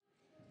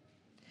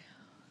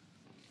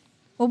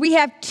Well, we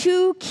have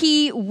two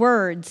key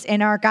words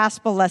in our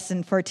gospel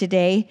lesson for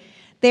today.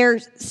 They're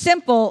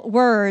simple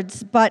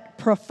words, but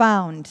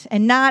profound,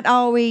 and not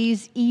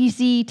always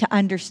easy to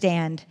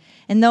understand.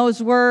 And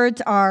those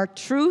words are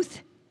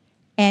truth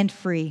and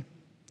free.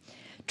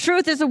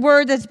 Truth is a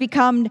word that's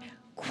become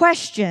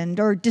questioned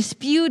or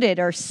disputed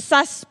or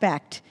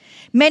suspect.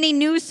 Many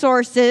news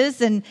sources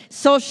and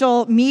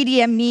social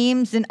media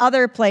memes and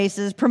other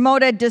places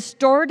promote a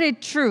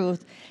distorted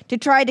truth to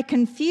try to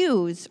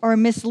confuse or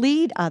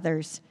mislead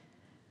others.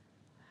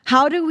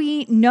 How do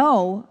we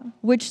know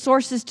which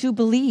sources to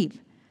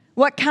believe?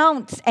 What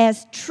counts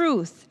as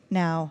truth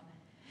now?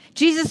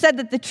 Jesus said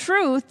that the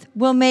truth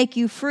will make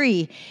you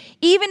free.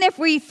 Even if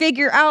we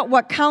figure out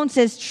what counts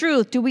as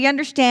truth, do we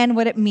understand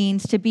what it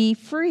means to be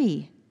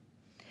free?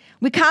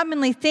 We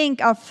commonly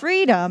think of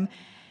freedom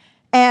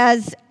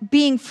as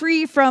being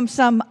free from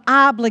some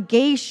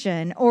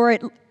obligation, or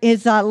it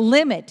is a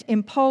limit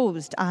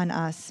imposed on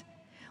us.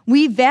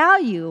 We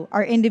value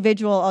our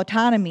individual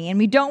autonomy, and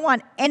we don't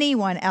want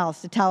anyone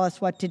else to tell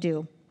us what to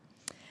do.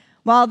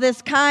 While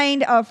this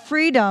kind of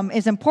freedom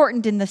is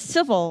important in the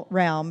civil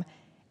realm,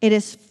 it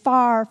is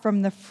far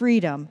from the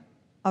freedom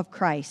of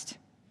Christ.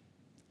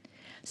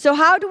 So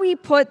how do we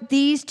put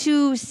these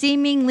two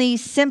seemingly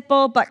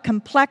simple but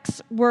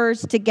complex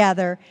words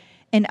together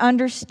and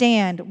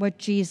understand what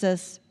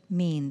Jesus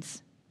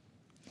means?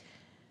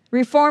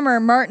 Reformer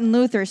Martin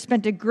Luther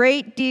spent a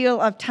great deal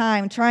of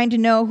time trying to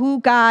know who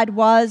God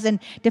was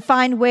and to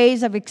find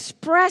ways of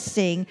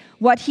expressing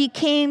what he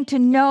came to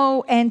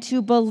know and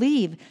to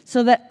believe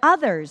so that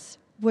others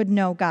would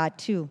know God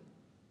too.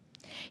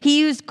 He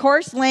used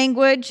coarse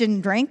language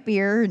and drank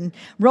beer and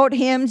wrote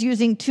hymns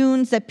using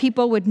tunes that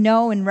people would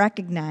know and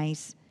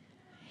recognize.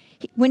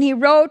 When he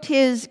wrote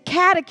his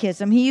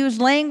catechism, he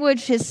used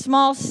language his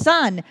small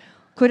son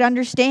could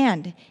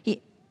understand.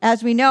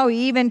 As we know,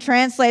 he even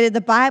translated the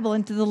Bible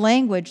into the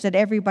language that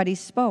everybody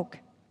spoke.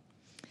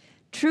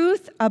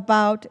 Truth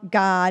about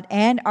God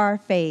and our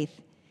faith,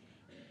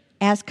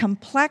 as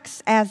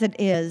complex as it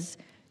is,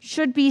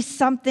 should be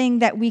something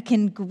that we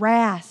can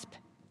grasp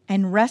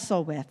and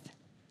wrestle with.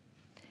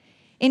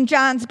 In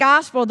John's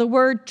gospel, the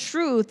word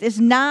truth is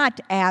not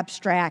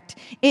abstract.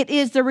 It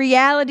is the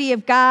reality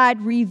of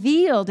God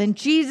revealed in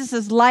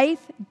Jesus'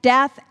 life,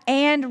 death,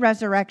 and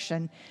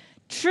resurrection.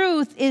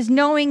 Truth is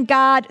knowing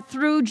God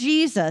through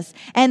Jesus,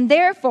 and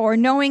therefore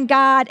knowing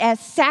God as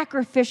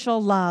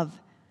sacrificial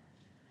love.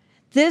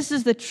 This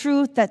is the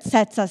truth that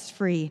sets us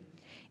free.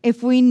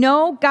 If we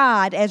know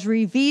God as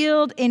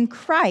revealed in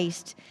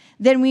Christ,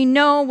 then we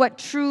know what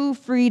true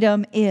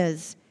freedom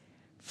is.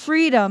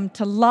 Freedom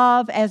to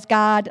love as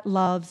God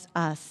loves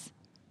us,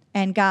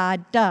 and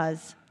God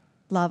does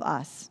love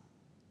us.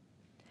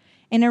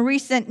 In a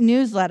recent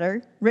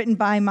newsletter written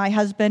by my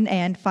husband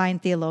and fine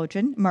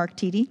theologian, Mark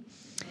Tiede,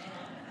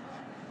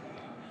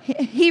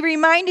 he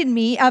reminded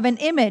me of an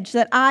image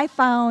that I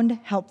found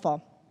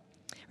helpful.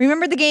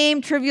 Remember the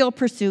game Trivial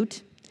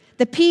Pursuit?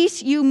 The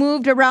piece you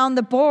moved around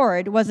the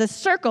board was a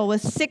circle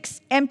with 6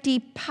 empty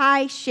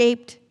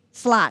pie-shaped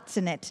slots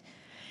in it.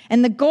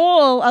 And the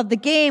goal of the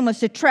game was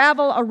to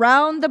travel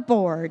around the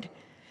board,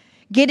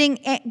 getting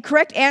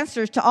correct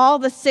answers to all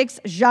the 6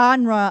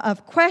 genres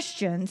of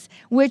questions,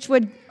 which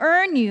would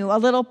earn you a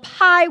little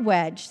pie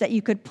wedge that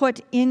you could put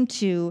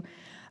into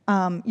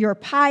your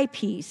pie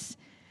piece.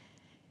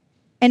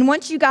 And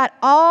once you got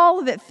all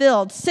of it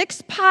filled,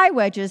 6 pie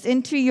wedges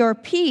into your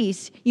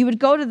piece, you would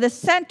go to the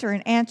center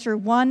and answer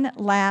one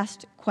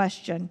last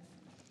question.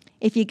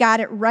 If you got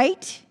it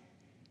right,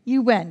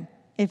 you win.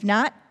 If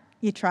not,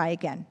 you try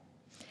again.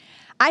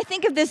 I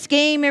think of this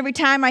game every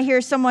time I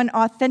hear someone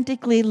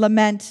authentically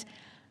lament,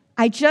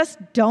 I just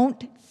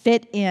don't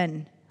fit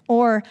in,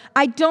 or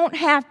I don't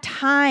have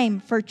time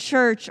for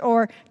church,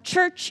 or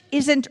church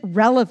isn't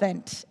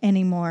relevant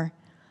anymore.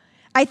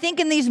 I think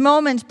in these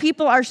moments,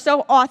 people are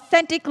so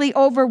authentically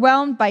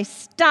overwhelmed by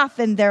stuff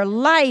in their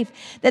life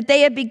that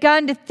they have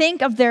begun to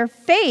think of their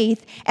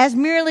faith as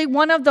merely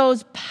one of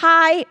those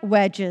pie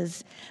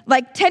wedges,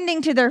 like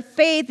tending to their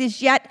faith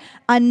is yet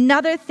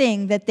another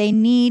thing that they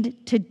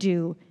need to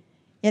do,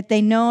 yet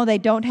they know they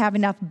don't have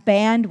enough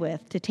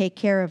bandwidth to take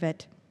care of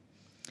it.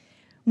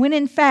 When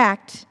in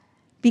fact,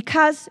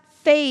 because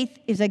faith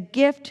is a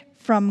gift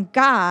from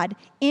God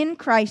in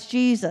Christ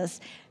Jesus,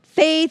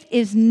 faith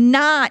is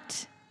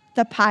not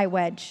the pie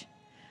wedge,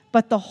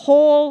 but the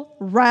whole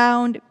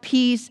round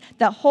piece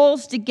that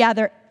holds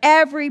together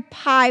every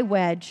pie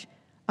wedge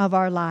of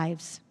our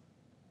lives.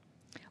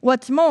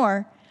 What's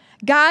more,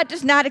 God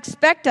does not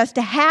expect us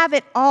to have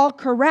it all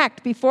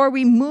correct before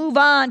we move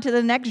on to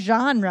the next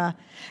genre.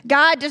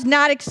 God does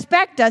not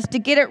expect us to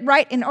get it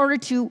right in order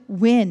to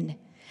win.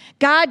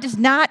 God does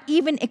not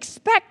even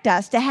expect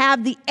us to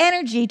have the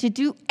energy to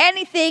do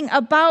anything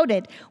about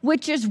it,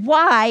 which is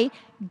why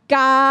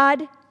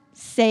God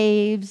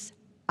saves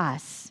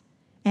us,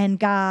 and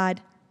God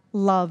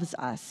loves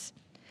us.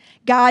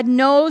 God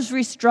knows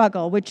we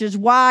struggle, which is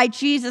why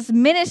Jesus'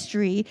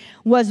 ministry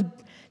was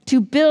to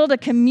build a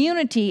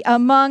community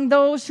among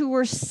those who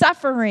were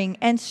suffering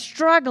and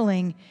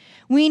struggling.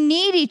 We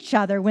need each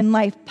other when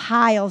life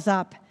piles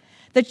up.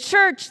 The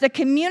church, the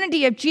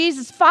community of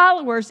Jesus'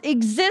 followers,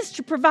 exists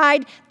to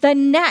provide the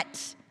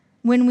net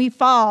when we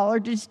fall, or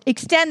to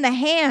extend the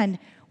hand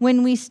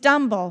when we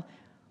stumble,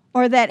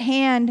 or that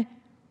hand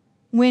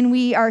when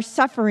we are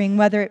suffering,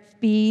 whether it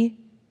be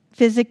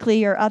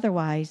physically or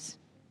otherwise.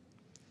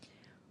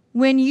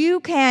 When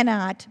you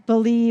cannot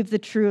believe the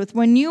truth,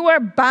 when you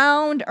are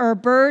bound or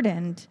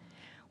burdened,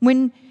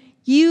 when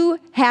you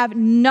have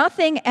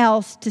nothing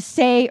else to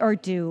say or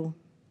do,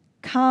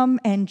 come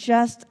and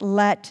just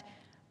let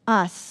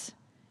us,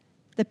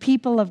 the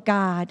people of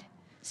God,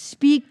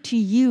 speak to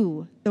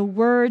you the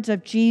words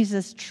of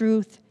Jesus'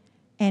 truth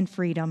and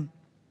freedom.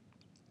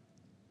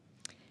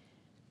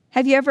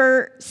 Have you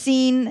ever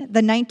seen the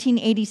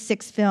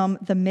 1986 film,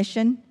 The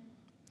Mission?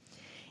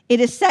 It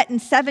is set in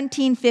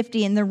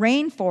 1750 in the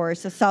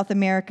rainforests of South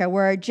America,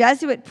 where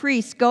Jesuit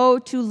priests go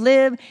to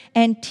live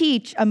and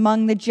teach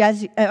among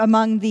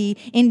the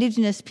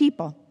indigenous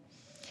people.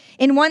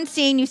 In one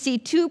scene, you see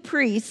two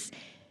priests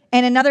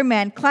and another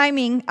man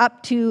climbing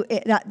up to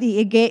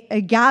the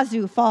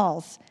Iguazu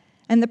Falls.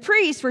 And the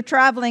priests were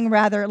traveling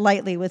rather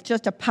lightly with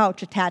just a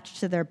pouch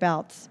attached to their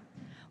belts,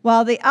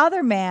 while the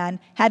other man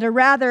had a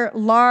rather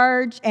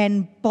large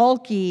and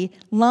bulky,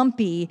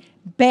 lumpy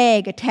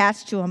bag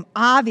attached to him,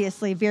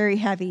 obviously very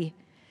heavy.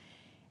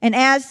 And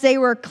as they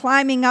were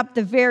climbing up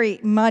the very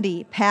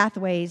muddy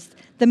pathways,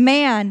 the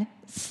man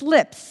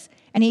slips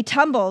and he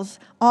tumbles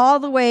all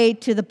the way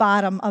to the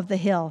bottom of the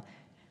hill,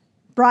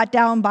 brought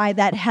down by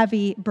that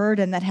heavy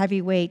burden, that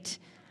heavy weight.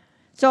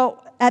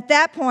 So at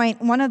that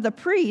point, one of the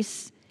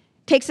priests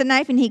takes a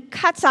knife and he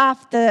cuts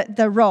off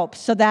the rope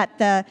so that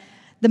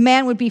the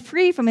man would be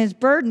free from his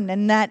burden,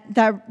 and that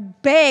the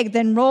bag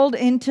then rolled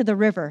into the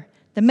river.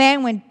 The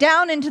man went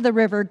down into the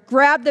river,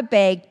 grabbed the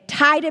bag,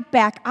 tied it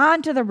back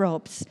onto the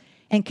ropes,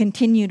 and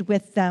continued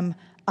with them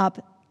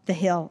up the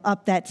hill,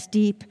 up that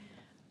steep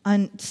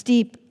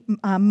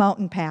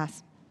mountain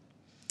path.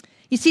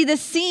 You see, this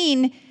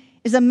scene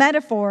is a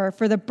metaphor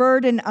for the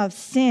burden of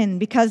sin,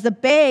 because the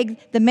bag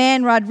the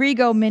man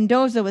Rodrigo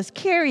Mendoza was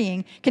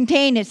carrying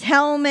contained his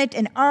helmet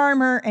and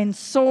armor and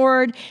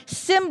sword,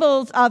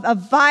 symbols of a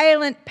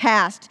violent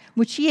past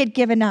which he had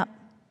given up,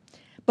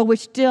 but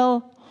which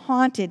still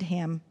haunted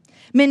him.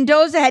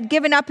 Mendoza had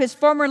given up his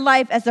former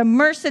life as a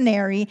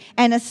mercenary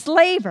and a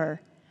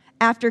slaver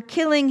after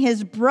killing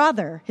his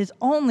brother, his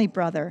only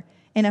brother,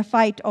 in a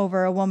fight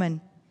over a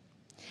woman.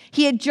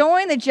 He had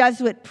joined the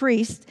Jesuit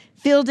priests,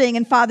 Fielding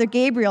and Father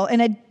Gabriel,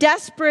 in a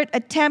desperate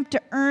attempt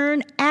to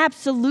earn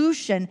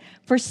absolution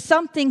for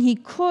something he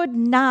could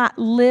not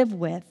live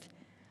with.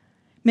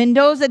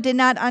 Mendoza did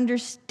not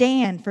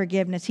understand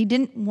forgiveness. He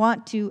didn't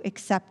want to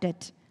accept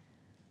it.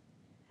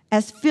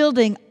 As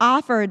Fielding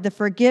offered the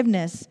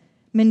forgiveness,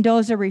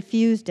 Mendoza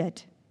refused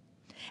it.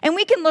 And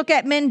we can look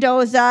at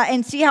Mendoza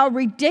and see how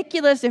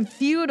ridiculous and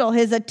futile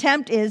his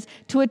attempt is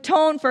to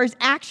atone for his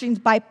actions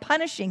by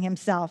punishing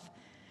himself.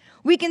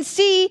 We can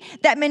see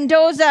that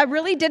Mendoza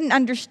really didn't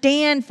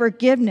understand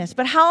forgiveness,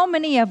 but how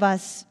many of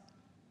us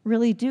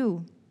really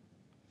do?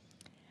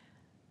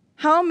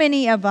 How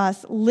many of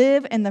us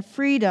live in the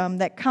freedom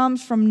that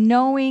comes from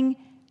knowing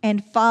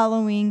and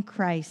following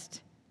Christ?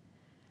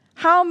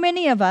 How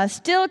many of us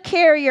still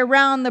carry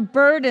around the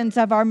burdens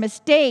of our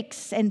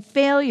mistakes and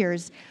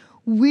failures,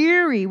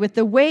 weary with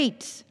the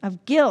weight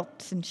of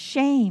guilt and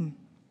shame?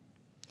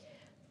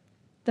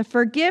 The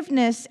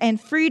forgiveness and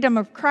freedom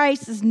of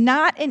Christ is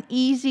not an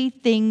easy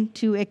thing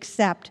to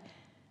accept,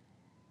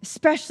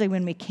 especially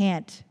when we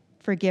can't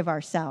forgive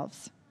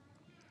ourselves.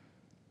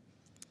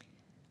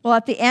 Well,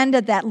 at the end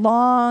of that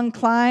long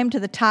climb to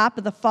the top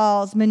of the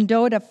falls,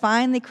 Mendoza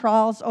finally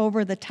crawls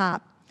over the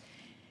top.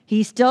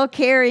 He's still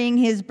carrying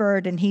his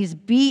burden. He's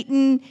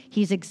beaten,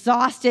 he's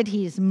exhausted,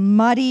 he's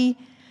muddy.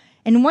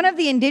 And one of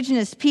the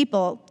indigenous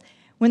people,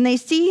 when they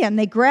see him,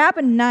 they grab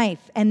a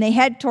knife and they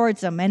head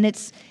towards him. And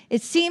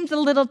it seems a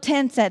little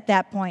tense at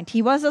that point.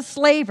 He was a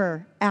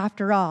slaver,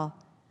 after all.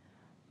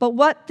 But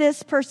what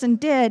this person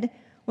did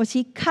was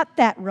he cut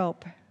that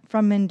rope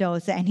from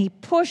Mendoza and he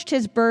pushed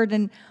his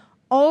burden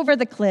over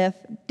the cliff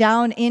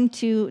down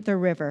into the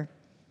river.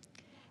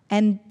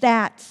 And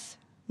that's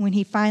when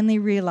he finally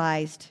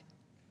realized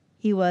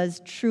he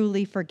was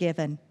truly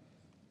forgiven,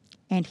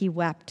 and he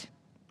wept.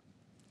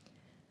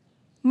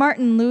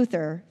 Martin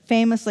Luther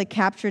famously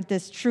captured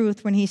this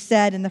truth when he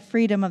said in The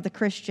Freedom of the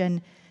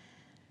Christian,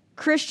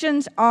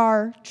 "Christians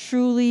are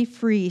truly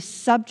free,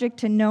 subject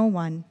to no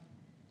one.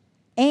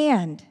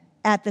 And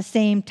at the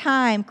same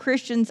time,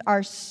 Christians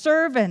are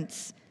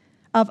servants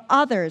of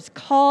others,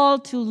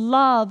 called to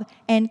love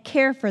and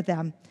care for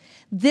them.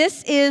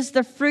 This is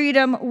the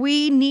freedom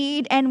we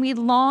need and we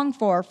long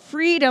for,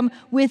 freedom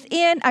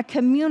within a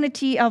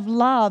community of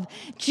love.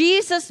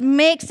 Jesus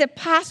makes it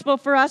possible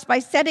for us by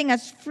setting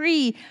us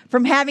free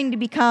from having to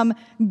become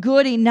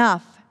good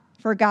enough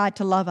for God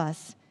to love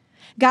us.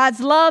 God's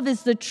love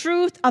is the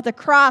truth of the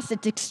cross.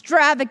 It's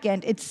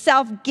extravagant, it's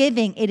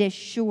self-giving, it is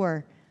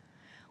sure.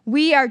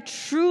 We are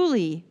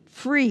truly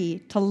free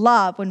to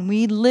love when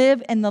we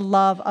live in the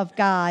love of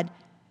God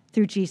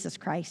through Jesus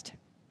Christ.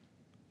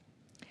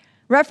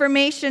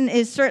 Reformation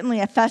is certainly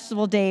a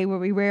festival day where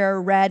we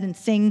wear red and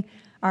sing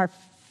our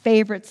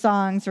favorite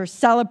songs or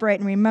celebrate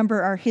and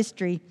remember our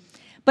history.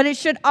 But it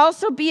should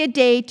also be a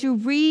day to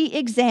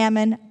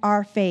re-examine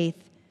our faith.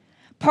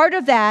 Part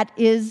of that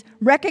is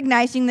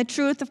recognizing the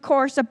truth, of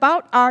course,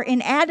 about our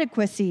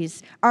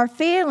inadequacies, our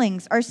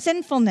failings, our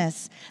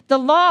sinfulness. The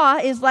law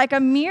is like a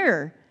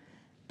mirror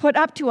put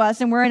up to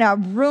us, and we're in a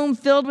room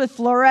filled with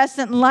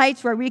fluorescent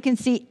lights where we can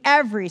see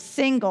every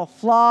single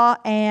flaw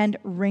and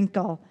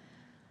wrinkle.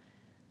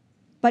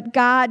 But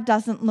God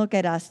doesn't look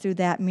at us through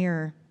that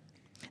mirror.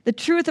 The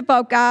truth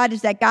about God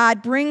is that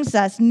God brings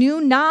us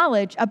new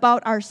knowledge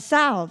about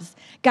ourselves.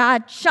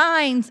 God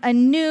shines a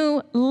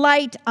new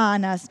light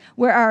on us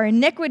where our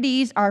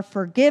iniquities are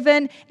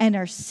forgiven and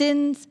our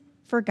sins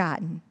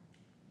forgotten.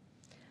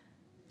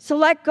 So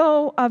let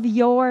go of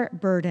your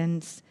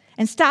burdens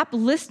and stop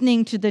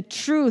listening to the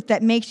truth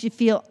that makes you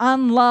feel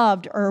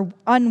unloved or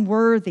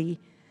unworthy.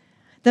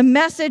 The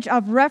message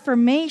of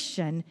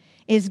Reformation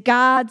is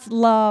God's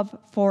love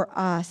for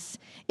us.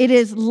 It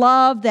is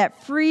love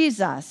that frees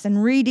us and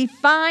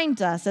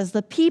redefines us as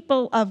the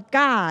people of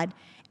God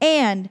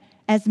and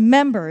as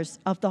members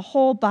of the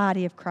whole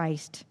body of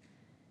Christ.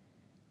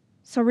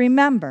 So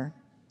remember,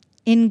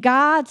 in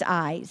God's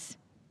eyes,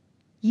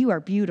 you are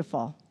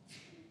beautiful.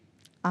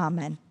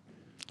 Amen.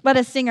 Let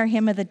us sing our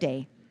hymn of the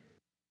day.